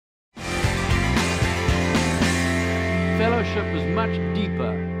Fellowship is much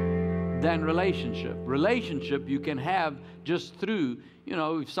deeper than relationship. Relationship you can have just through,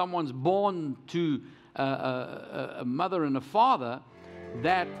 if someone's born to a mother and a father,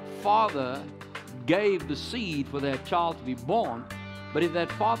 that father gave the seed for that child to be born. But if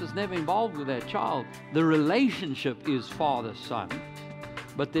that father's never involved with that child, the relationship is father-son,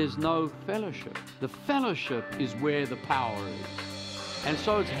 but there's no fellowship. The fellowship is where the power is. And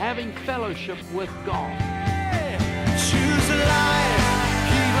so it's having fellowship with God. Choose life,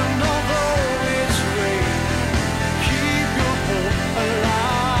 even though it's rain. Keep your hope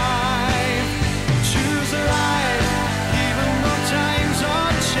alive. Choose life, even though times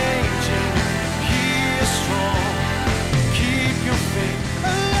are changing. He is strong. Keep your faith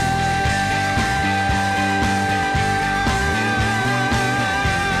alive.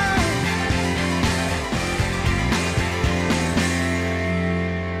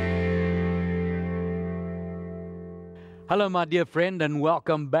 Hello, my dear friend, and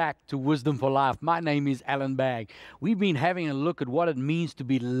welcome back to Wisdom for Life. My name is Allan Bagg. We've been having a look at what it means to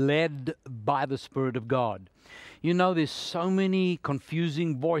be led by the Spirit of God. There's so many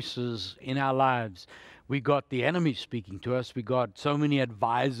confusing voices in our lives. We got the enemy speaking to us. We got so many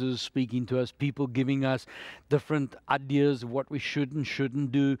advisors speaking to us, people giving us different ideas of what we should and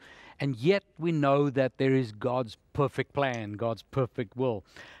shouldn't do. And yet we know that there is God's perfect plan, God's perfect will.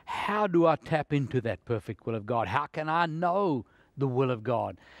 How do I tap into that perfect will of God? How can I know the will of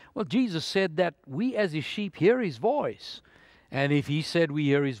God? Well, Jesus said that we as His sheep hear His voice. And if He said we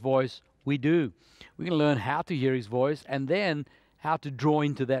hear His voice, we do. We're going to learn how to hear His voice and then how to draw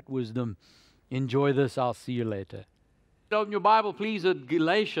into that wisdom. Enjoy this. I'll see you later. Open your Bible, please, at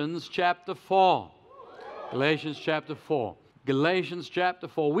Galatians chapter 4. Galatians chapter 4. Galatians chapter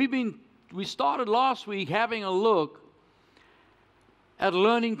 4. We started last week having a look at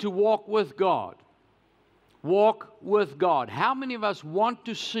learning to walk with God. Walk with God. How many of us want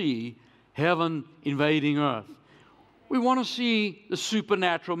to see heaven invading earth? We want to see the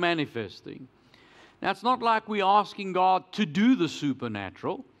supernatural manifesting. Now, it's not like we're asking God to do the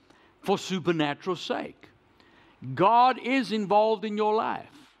supernatural for supernatural sake. God is involved in your life.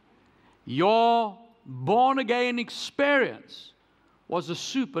 Your born-again experience was a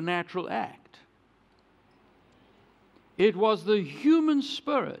supernatural act. It was the human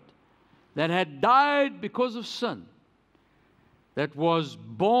spirit that had died because of sin, that was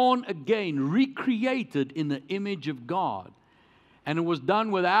born again, recreated in the image of God. And it was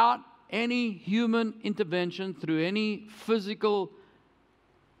done without any human intervention through any physical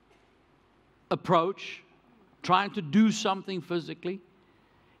approach, trying to do something physically.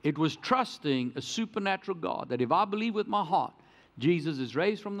 It was trusting a supernatural God, that if I believe with my heart Jesus is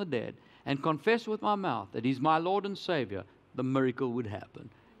raised from the dead and confess with my mouth that He's my Lord and Savior, the miracle would happen.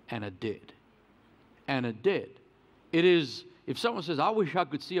 And it did. And it did. It is, if someone says, I wish I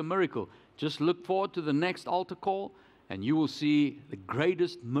could see a miracle, just look forward to the next altar call and you will see the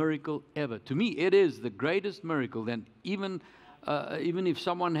greatest miracle ever. To me, it is the greatest miracle. Then even if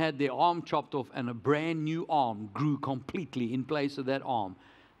someone had their arm chopped off and a brand new arm grew completely in place of that arm,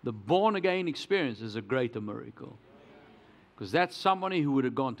 the born-again experience is a greater miracle. Because that's somebody who would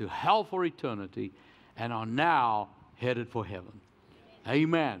have gone to hell for eternity and are now headed for heaven.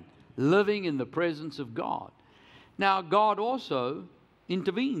 Amen. Living in the presence of God. Now, God also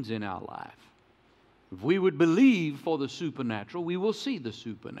intervenes in our life. If we would believe for the supernatural, we will see the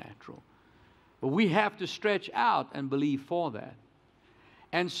supernatural. But we have to stretch out and believe for that.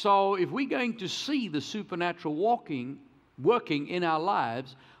 And so if we're going to see the supernatural working in our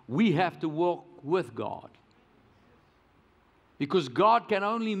lives, we have to walk with God. Because God can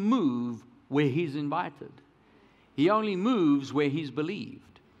only move where He's invited. He only moves where He's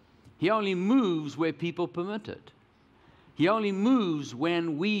believed. He only moves where people permit it. He only moves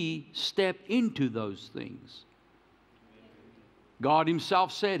when we step into those things. God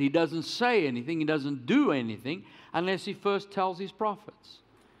Himself said He doesn't say anything, He doesn't do anything unless He first tells His prophets.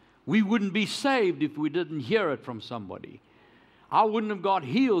 We wouldn't be saved if we didn't hear it from somebody. I wouldn't have got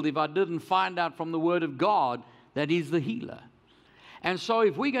healed if I didn't find out from the Word of God that He's the healer. And so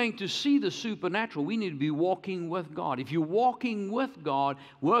if we're going to see the supernatural, we need to be walking with God. If you're walking with God,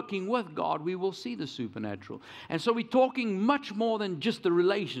 working with God, we will see the supernatural. And so we're talking much more than just a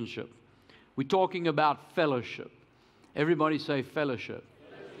relationship. We're talking about fellowship. Everybody say fellowship.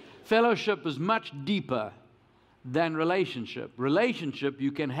 Fellowship is much deeper than relationship. Relationship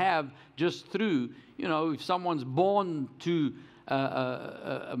you can have just through, if someone's born to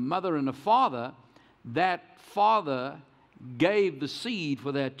a mother and a father, that father gave the seed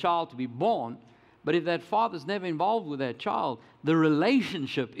for that child to be born. But if that father's never involved with that child, the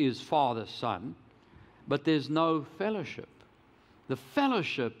relationship is father-son, but there's no fellowship. The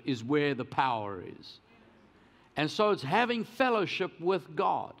fellowship is where the power is. And so it's having fellowship with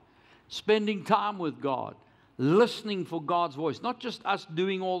God, spending time with God, listening for God's voice, not just us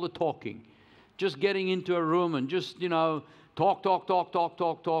doing all the talking, just getting into a room and just, talk,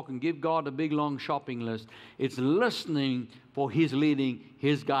 and give God a big, long shopping list. It's listening for His leading,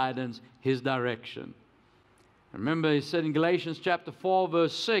 His guidance, His direction. Remember, He said in Galatians chapter 4,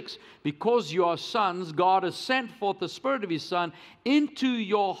 verse 6, because you are sons, God has sent forth the Spirit of His Son into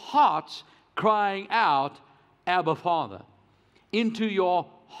your hearts, crying out, Abba, Father. Into your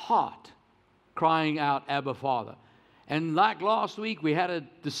heart, crying out, Abba, Father. And like last week, we had I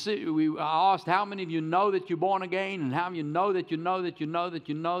asked how many of you know that you're born again, and how many of you know that you know that you know that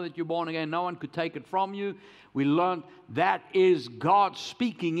you know that you're born again. No one could take it from you. We learned that is God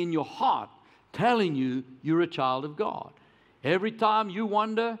speaking in your heart, telling you you're a child of God. Every time you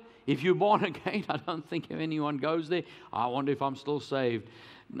wonder if you're born again, I don't think if anyone goes there, I wonder if I'm still saved.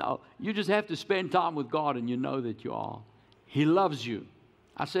 No, you just have to spend time with God and you know that you are. He loves you.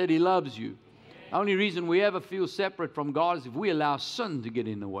 I said He loves you. The only reason we ever feel separate from God is if we allow sin to get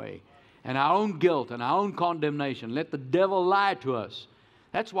in the way, and our own guilt and our own condemnation. Let the devil lie to us.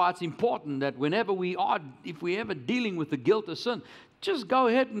 That's why it's important that whenever if we're ever dealing with the guilt of sin, just go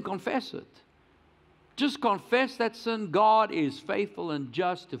ahead and confess it. Just confess that sin. God is faithful and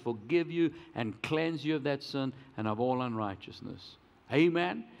just to forgive you and cleanse you of that sin and of all unrighteousness.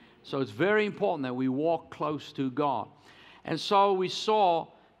 Amen? So it's very important that we walk close to God. And so we saw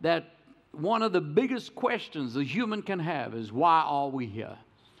that one of the biggest questions a human can have is, why are we here?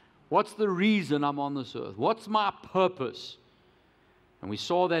 What's the reason I'm on this earth? What's my purpose? And we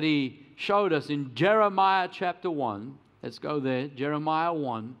saw that He showed us in Jeremiah chapter 1. Let's go there. Jeremiah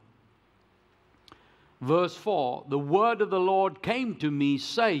 1. Verse 4, the word of the Lord came to me,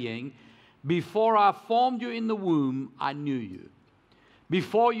 saying, before I formed you in the womb, I knew you.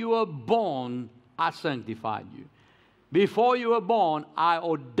 Before you were born, I sanctified you. Before you were born, I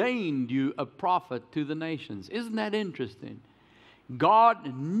ordained you a prophet to the nations. Isn't that interesting?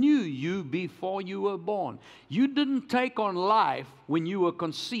 God knew you before you were born. You didn't take on life when you were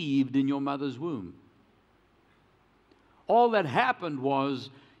conceived in your mother's womb. All that happened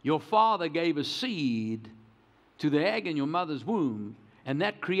was your father gave a seed to the egg in your mother's womb, and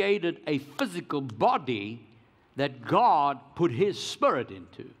that created a physical body that God put His Spirit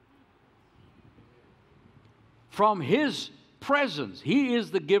into. From His presence, He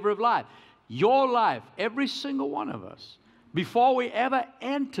is the giver of life. Your life, every single one of us, before we ever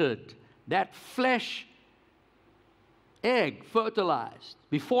entered that flesh egg fertilized,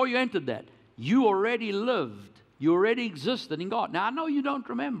 before you entered that, you already lived, you already existed in God. Now, I know you don't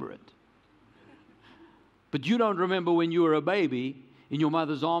remember it, but you don't remember when you were a baby in your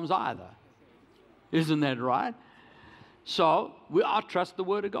mother's arms either. Isn't that right? So, I trust the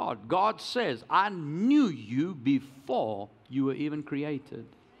Word of God. God says, I knew you before you were even created.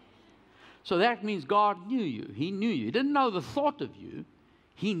 So that means God knew you. He knew you. He didn't know the thought of you.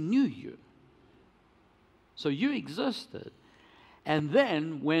 He knew you. So you existed. And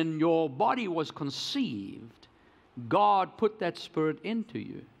then when your body was conceived, God put that Spirit into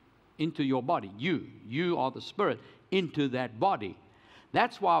you, into your body. You are the Spirit into that body.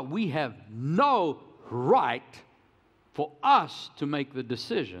 That's why we have no right for us to make the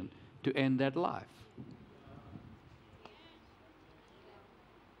decision to end that life.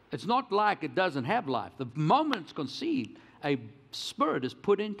 It's not like it doesn't have life. The moment it's conceived, a spirit is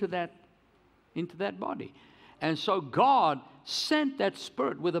put into that body. And so God sent that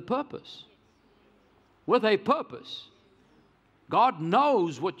spirit with a purpose. With a purpose. God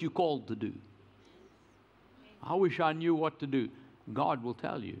knows what you're called to do. I wish I knew what to do. God will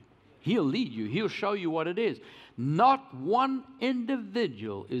tell you. He'll lead you. He'll show you what it is. Not one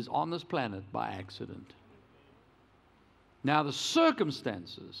individual is on this planet by accident. Now, the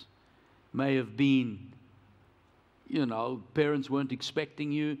circumstances may have been, parents weren't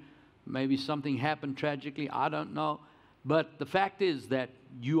expecting you. Maybe something happened tragically. I don't know. But the fact is that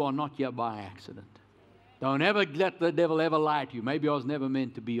you are not here by accident. Don't ever let the devil ever lie to you. Maybe I was never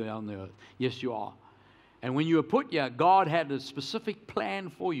meant to be on the earth. Yes, you are. And when you were put here, God had a specific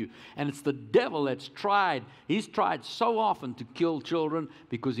plan for you. And it's the devil that's tried. He's tried so often to kill children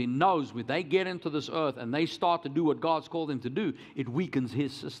because he knows when they get into this earth and they start to do what God's called them to do, it weakens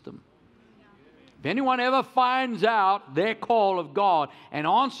his system. If anyone ever finds out their call of God and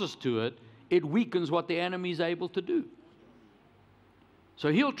answers to it, it weakens what the enemy is able to do.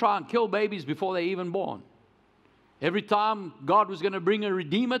 So he'll try and kill babies before they're even born. Every time God was going to bring a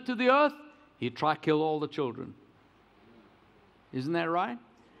redeemer to the earth, he'd try to kill all the children. Isn't that right?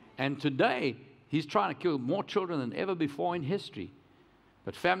 And today, He's trying to kill more children than ever before in history.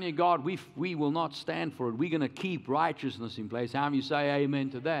 But family of God, we will not stand for it. We're going to keep righteousness in place. How many of you say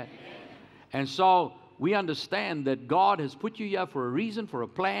amen to that? Amen. And so we understand that God has put you here for a reason, for a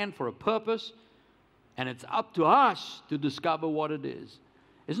plan, for a purpose. And it's up to us to discover what it is.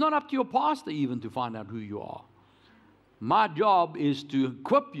 It's not up to your pastor even to find out who you are. My job is to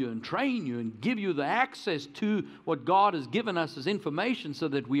equip you and train you and give you the access to what God has given us as information so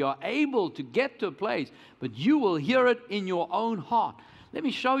that we are able to get to a place. But you will hear it in your own heart. Let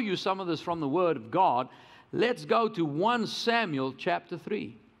me show you some of this from the Word of God. Let's go to 1 Samuel chapter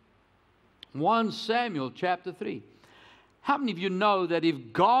 3. 1 Samuel chapter 3. How many of you know that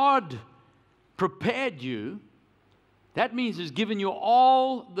if God prepared you, that means He's given you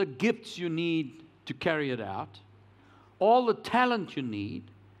all the gifts you need to carry it out, all the talent you need,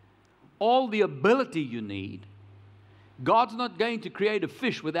 all the ability you need. God's not going to create a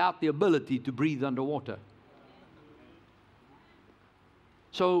fish without the ability to breathe underwater.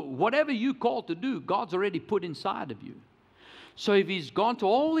 So whatever you're called to do, God's already put inside of you. So if He's gone to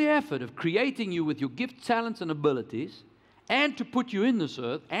all the effort of creating you with your gifts, talents, and abilities, and to put you in this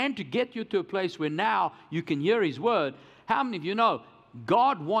earth, and to get you to a place where now you can hear His word, how many of you know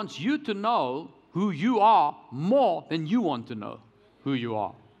God wants you to know who you are more than you want to know who you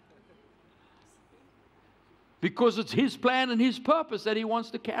are? Because it's His plan and His purpose that He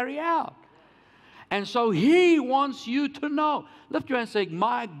wants to carry out. And so He wants you to know. Lift your hand and say,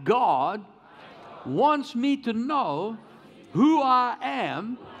 my God wants me to know who I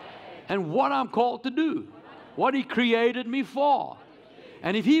am and what I'm called to do, what He created me for.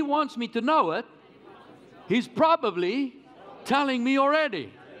 And if He wants me to know it, He's probably telling me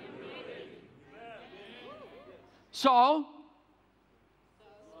already. So,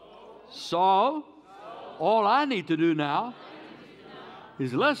 all I need to do now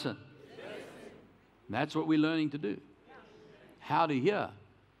is listen. That's what we're learning to do. How to hear.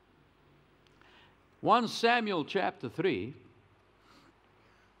 1 Samuel chapter 3,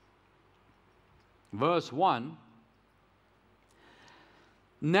 verse 1.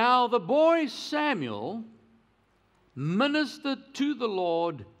 Now the boy Samuel ministered to the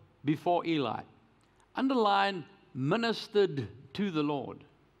Lord before Eli. Underline, ministered to the Lord.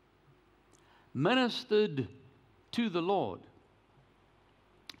 Ministered to the Lord.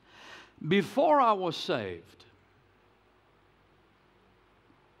 Before I was saved,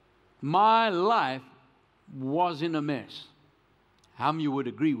 my life was in a mess. How many of you would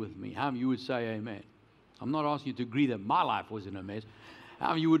agree with me? How many of you would say amen? I'm not asking you to agree that my life was in a mess.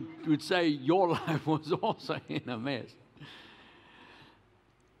 How many of you would say your life was also in a mess?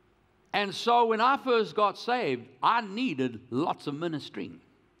 And so when I first got saved, I needed lots of ministering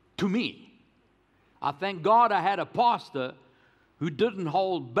to me. I thank God I had a pastor who didn't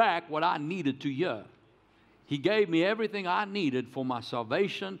hold back what I needed to hear. He gave me everything I needed for my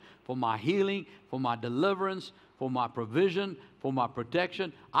salvation, for my healing, for my deliverance, for my provision, for my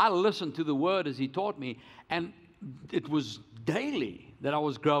protection. I listened to the Word as He taught me, and it was daily that I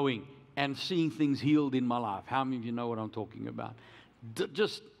was growing and seeing things healed in my life. How many of you know what I'm talking about?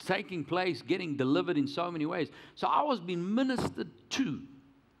 Just taking place, getting delivered in so many ways. So I was being ministered to.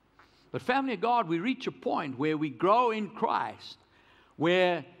 But family of God, we reach a point where we grow in Christ,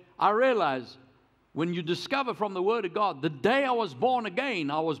 where I realize when you discover from the Word of God, the day I was born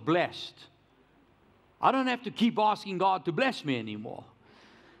again, I was blessed. I don't have to keep asking God to bless me anymore.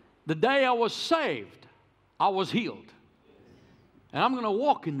 The day I was saved, I was healed. And I'm going to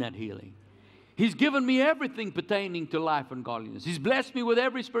walk in that healing. He's given me everything pertaining to life and godliness. He's blessed me with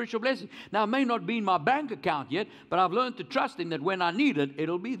every spiritual blessing. Now, it may not be in my bank account yet, but I've learned to trust Him that when I need it,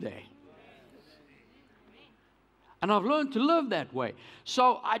 it'll be there. And I've learned to live that way.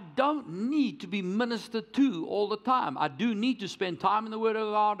 So I don't need to be ministered to all the time. I do need to spend time in the Word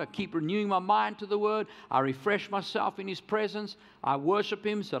of God. I keep renewing my mind to the Word. I refresh myself in His presence. I worship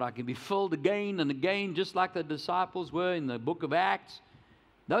Him so that I can be filled again and again, just like the disciples were in the book of Acts.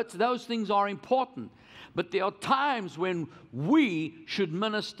 Those things are important. But there are times when we should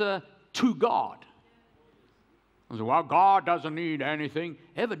minister to God. I say, well, God doesn't need anything.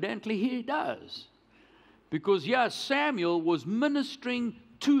 Evidently, He does. Because, yes, Samuel was ministering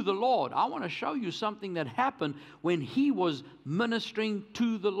to the Lord. I want to show you something that happened when he was ministering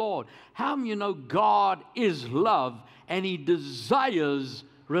to the Lord. How many of you know God is love and He desires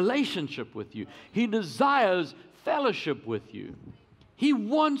relationship with you? He desires fellowship with you. He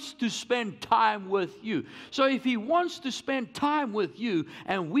wants to spend time with you. So if He wants to spend time with you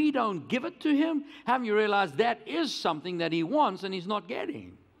and we don't give it to Him, how many of you realize that is something that He wants and He's not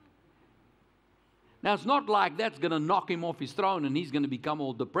getting? Now, it's not like that's going to knock him off his throne and he's going to become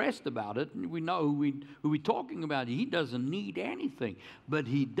all depressed about it. We know who we're talking about. He doesn't need anything, but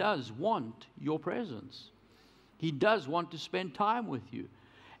he does want your presence. He does want to spend time with you.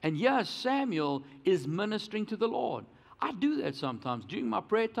 And yes, Samuel is ministering to the Lord. I do that sometimes. During my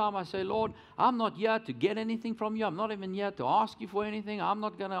prayer time, I say, Lord, I'm not here to get anything from you. I'm not even here to ask you for anything. I'm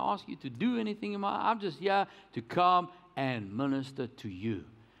not going to ask you to do anything in my life. I'm just here to come and minister to you.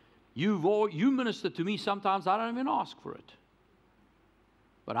 You minister to me sometimes. I don't even ask for it.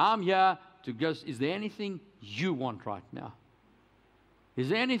 But I'm here to just, is there anything you want right now? Is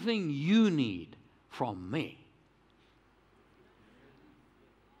there anything you need from me?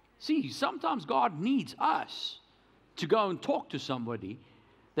 See, sometimes God needs us to go and talk to somebody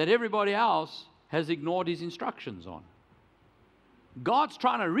that everybody else has ignored his instructions on. God's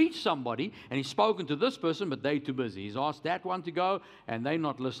trying to reach somebody, and he's spoken to this person, but they're too busy. He's asked that one to go, and they're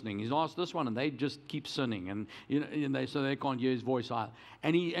not listening. He's asked this one, and they just keep sinning, and so they can't hear his voice either.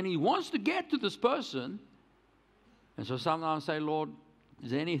 And he wants to get to this person, and so sometimes I say, Lord,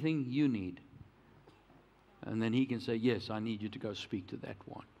 is there anything you need? And then he can say, yes, I need you to go speak to that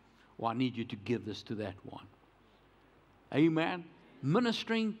one. Or I need you to give this to that one. Amen.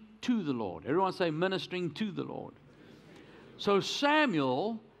 Ministering to the Lord. Everyone say ministering to the Lord. So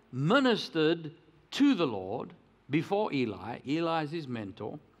Samuel ministered to the Lord before Eli. Eli is his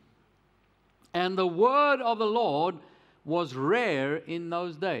mentor. And the word of the Lord was rare in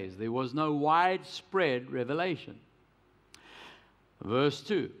those days. There was no widespread revelation. Verse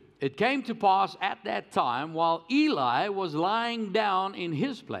 2. It came to pass at that time, while Eli was lying down in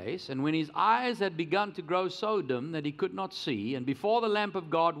his place, and when his eyes had begun to grow so dim that he could not see, and before the lamp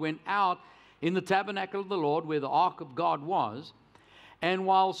of God went out in the tabernacle of the Lord, where the ark of God was, and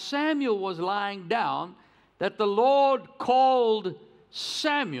while Samuel was lying down, that the Lord called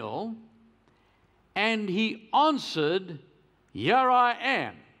Samuel, and he answered, Here I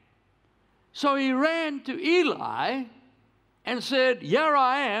am. So he ran to Eli and said, Here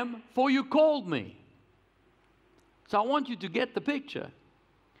I am, for you called me. So I want you to get the picture.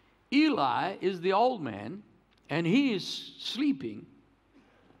 Eli is the old man, and he is sleeping,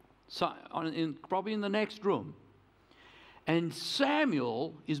 probably in the next room. And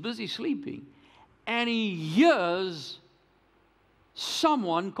Samuel is busy sleeping, and he hears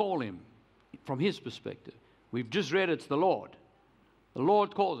someone call him from his perspective. We've just read it's the Lord. The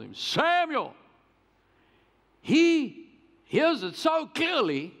Lord calls him, Samuel. He hears it so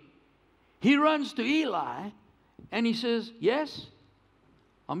clearly, he runs to Eli and he says, Yes,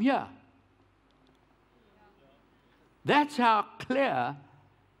 I'm here. That's how clear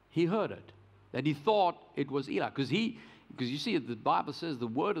he heard it, that he thought it was Eli. Because you see, the Bible says the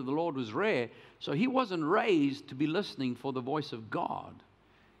word of the Lord was rare, so he wasn't raised to be listening for the voice of God.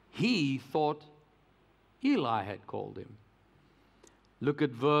 He thought Eli had called him. Look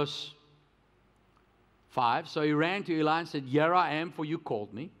at verse 5. So he ran to Eli and said, Here I am, for you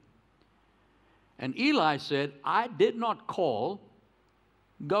called me. And Eli said, I did not call.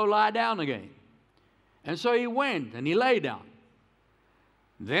 Go lie down again. And so he went and he lay down.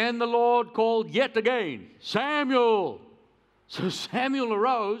 Then the Lord called yet again, Samuel. So Samuel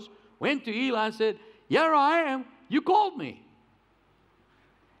arose, went to Eli and said, Here I am, you called me.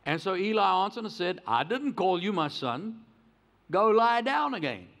 And so Eli answered and said, I didn't call you, my son. Go lie down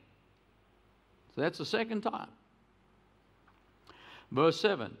again. So that's the second time. Verse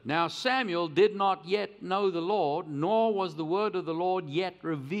 7. Now Samuel did not yet know the Lord, nor was the word of the Lord yet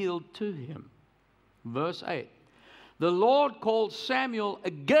revealed to him. Verse 8. The Lord called Samuel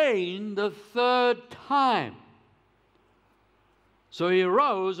again the third time. So he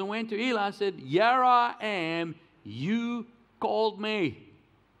arose and went to Eli and said, Here I am, you called me.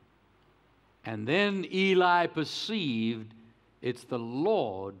 And then Eli perceived it's the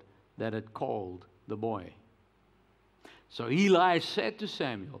Lord that had called the boy. So Eli said to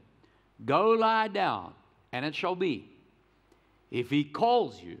Samuel, Go lie down, and it shall be, if he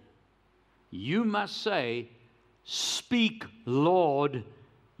calls you, you must say, Speak, Lord,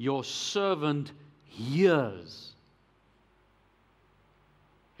 your servant hears.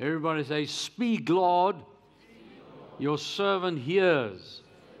 Everybody say, Speak, Lord, your servant hears.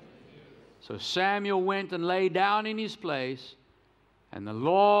 So Samuel went and lay down in his place, and the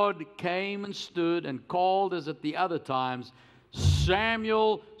Lord came and stood and called as at the other times,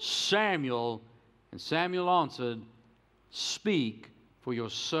 Samuel, Samuel. And Samuel answered, Speak, for your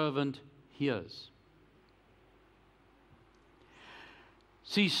servant hears.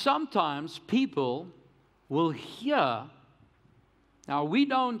 See, sometimes people will hear. Now, we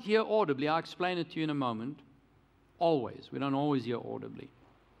don't hear audibly. I'll explain it to you in a moment. Always. We don't always hear audibly.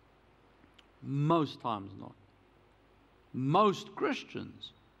 Most times not. Most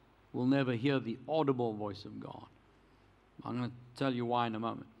Christians will never hear the audible voice of God. I'm going to tell you why in a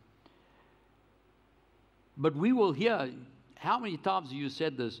moment. But we will hear, how many times have you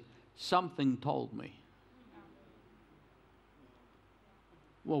said this? Something told me.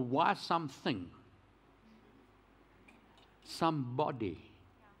 Well, why something? Somebody.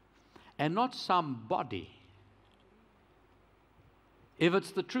 And not somebody. If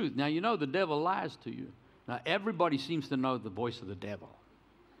it's the truth. Now, you know the devil lies to you. Now, everybody seems to know the voice of the devil.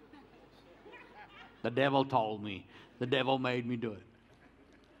 The devil told me. The devil made me do it.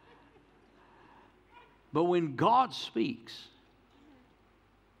 But when God speaks,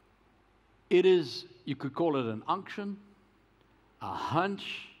 it is, you could call it an unction, a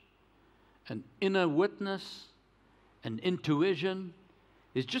hunch, an inner witness, an intuition.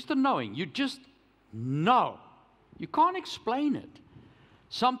 It's just a knowing. You just know. You can't explain it.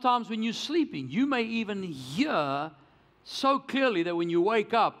 Sometimes when you're sleeping, you may even hear so clearly that when you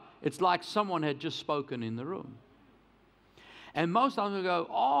wake up, it's like someone had just spoken in the room. And most times we go,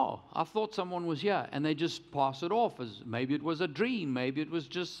 oh, I thought someone was here. And they just pass it off as maybe it was a dream, maybe it was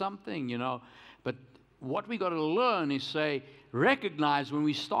just something, you know. But what we got to learn is recognize when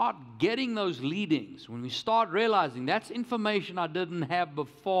we start getting those leadings, when we start realizing that's information I didn't have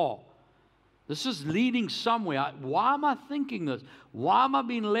before. This is leading somewhere. Why am I thinking this? Why am I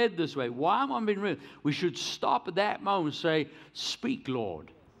being led this way? Why am I being led? We should stop at that moment and say, speak,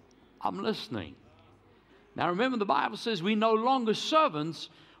 Lord. I'm listening. Now remember, the Bible says we no longer servants,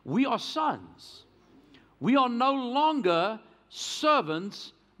 we are sons. We are no longer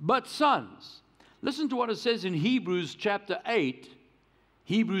servants, but sons. Listen to what it says in Hebrews chapter 8.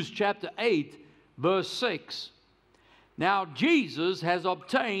 Hebrews chapter 8, verse 6. Now Jesus has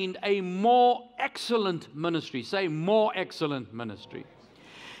obtained a more excellent ministry. Say, more excellent ministry.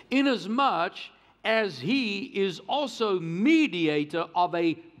 Inasmuch as he is also mediator of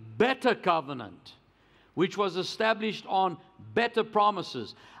a better covenant, which was established on better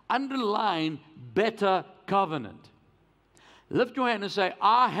promises. Underline better covenant. Lift your hand and say,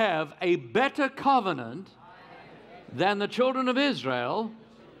 I have a better covenant than the children of Israel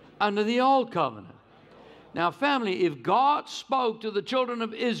under the old covenant. Now, family, if God spoke to the children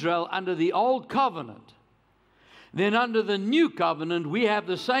of Israel under the old covenant, then under the new covenant, we have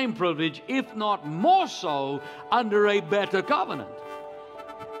the same privilege, if not more so, under a better covenant.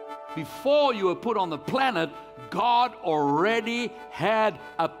 Before you were put on the planet, God already had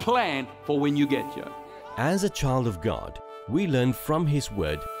a plan for when you get here. As a child of God, we learn from His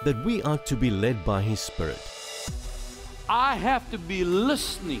Word that we are to be led by His Spirit. I have to be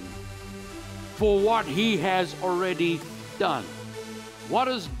listening for what He has already done. What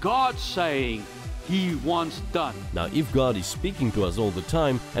is God saying He wants done? Now, if God is speaking to us all the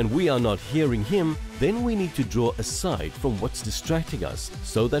time and we are not hearing Him, then we need to draw aside from what's distracting us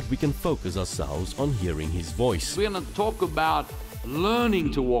so that we can focus ourselves on hearing His voice. We're going to talk about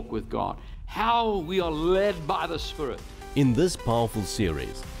learning to walk with God, how we are led by the Spirit. In this powerful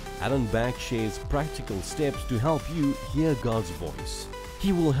series, Allan Bagg shares practical steps to help you hear God's voice.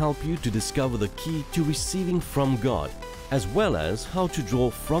 He will help you to discover the key to receiving from God, as well as how to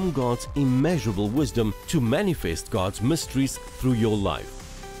draw from God's immeasurable wisdom to manifest God's mysteries through your life.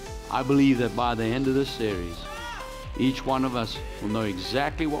 I believe that by the end of this series, each one of us will know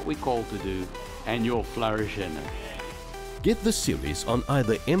exactly what we're called to do, and you'll flourish in it. Get the series on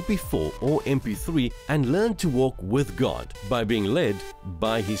either MP4 or MP3 and learn to walk with God by being led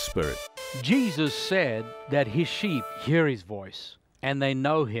by His Spirit. Jesus said that His sheep hear His voice, and they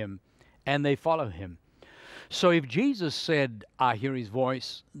know Him, and they follow Him. So if Jesus said, I hear His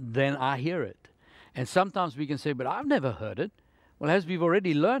voice, then I hear it. And sometimes we can say, but I've never heard it. Well, as we've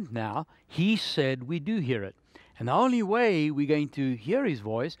already learned now, He said we do hear it. And the only way we're going to hear His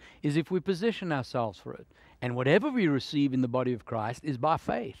voice is if we position ourselves for it. And whatever we receive in the body of Christ is by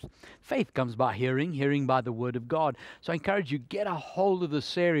faith. Faith comes by hearing, hearing by the Word of God. So I encourage you, get a hold of the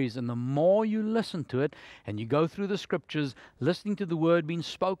series, and the more you listen to it and you go through the Scriptures, listening to the Word being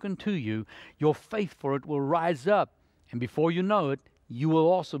spoken to you, your faith for it will rise up. And before you know it, you will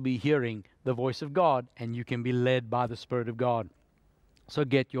also be hearing the voice of God, and you can be led by the Spirit of God. So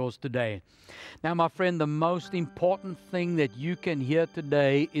get yours today. Now, my friend, the most important thing that you can hear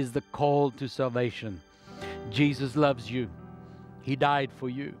today is the call to salvation. Jesus loves you. He died for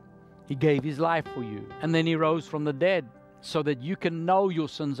you. He gave His life for you. And then He rose from the dead so that you can know your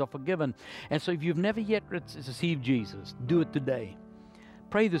sins are forgiven. And so if you've never yet received Jesus, do it today.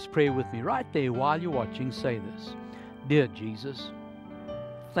 Pray this prayer with me right there while you're watching. Say this. Dear Jesus,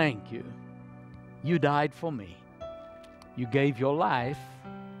 thank you. You died for me. You gave your life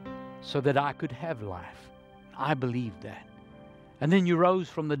so that I could have life. I believed that. And then you rose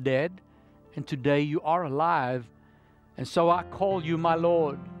from the dead, and today you are alive. And so I call you my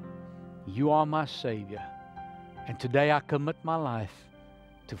Lord. You are my Savior. And today I commit my life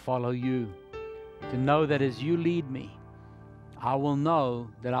to follow you, to know that as you lead me, I will know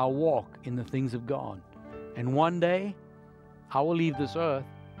that I'll walk in the things of God. And one day, I will leave this earth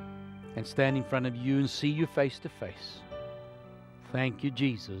and stand in front of you and see you face to face. Thank you,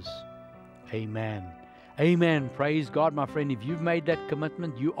 Jesus. Amen. Amen. Praise God, my friend. If you've made that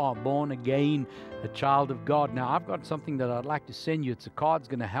commitment, you are born again, a child of God. Now, I've got something that I'd like to send you. It's a card. It's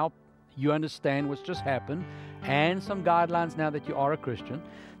going to help you understand what's just happened and some guidelines now that you are a Christian.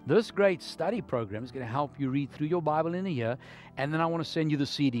 This great study program is going to help you read through your Bible in a year. And then I want to send you the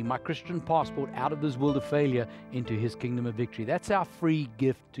CD, My Christian Passport Out of This World of Failure into His Kingdom of Victory. That's our free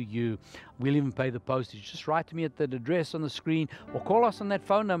gift to you. We'll even pay the postage. Just write to me at the address on the screen or call us on that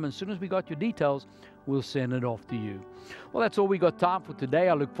phone number. As soon as we got your details, we'll send it off to you. Well, that's all we got time for today.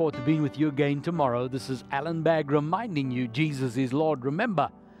 I look forward to being with you again tomorrow. This is Allan Bagg reminding you Jesus is Lord. Remember,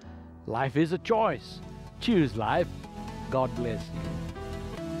 life is a choice. Choose life. God bless you.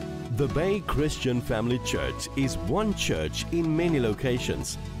 The Bay Christian Family Church is one church in many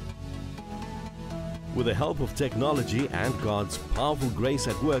locations. With the help of technology and God's powerful grace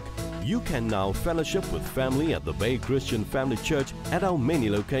at work, you can now fellowship with family at the Bay Christian Family Church at our many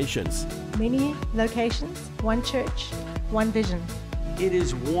locations. Many locations, one church, one vision. It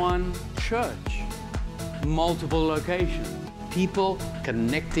is one church, multiple locations, people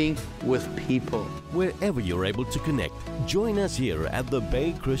connecting with people. Wherever you're able to connect, join us here at the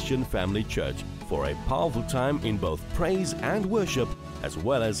Bay Christian Family Church for a powerful time in both praise and worship, as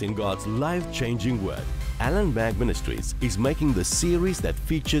well as in God's life-changing Word. Allan Bagg Ministries is making the series that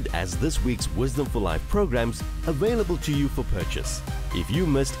featured as this week's Wisdom for Life programs available to you for purchase. If you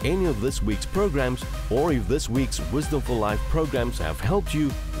missed any of this week's programs, or if this week's Wisdom for Life programs have helped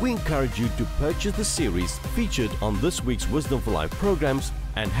you, we encourage you to purchase the series featured on this week's Wisdom for Life programs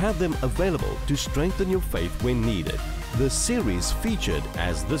and have them available to strengthen your faith when needed. The series featured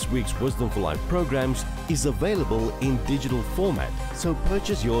as this week's Wisdom for Life programs is available in digital format, so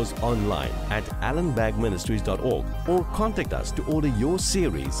purchase yours online at allanbaggministries.org or contact us to order your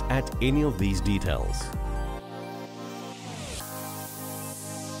series at any of these details.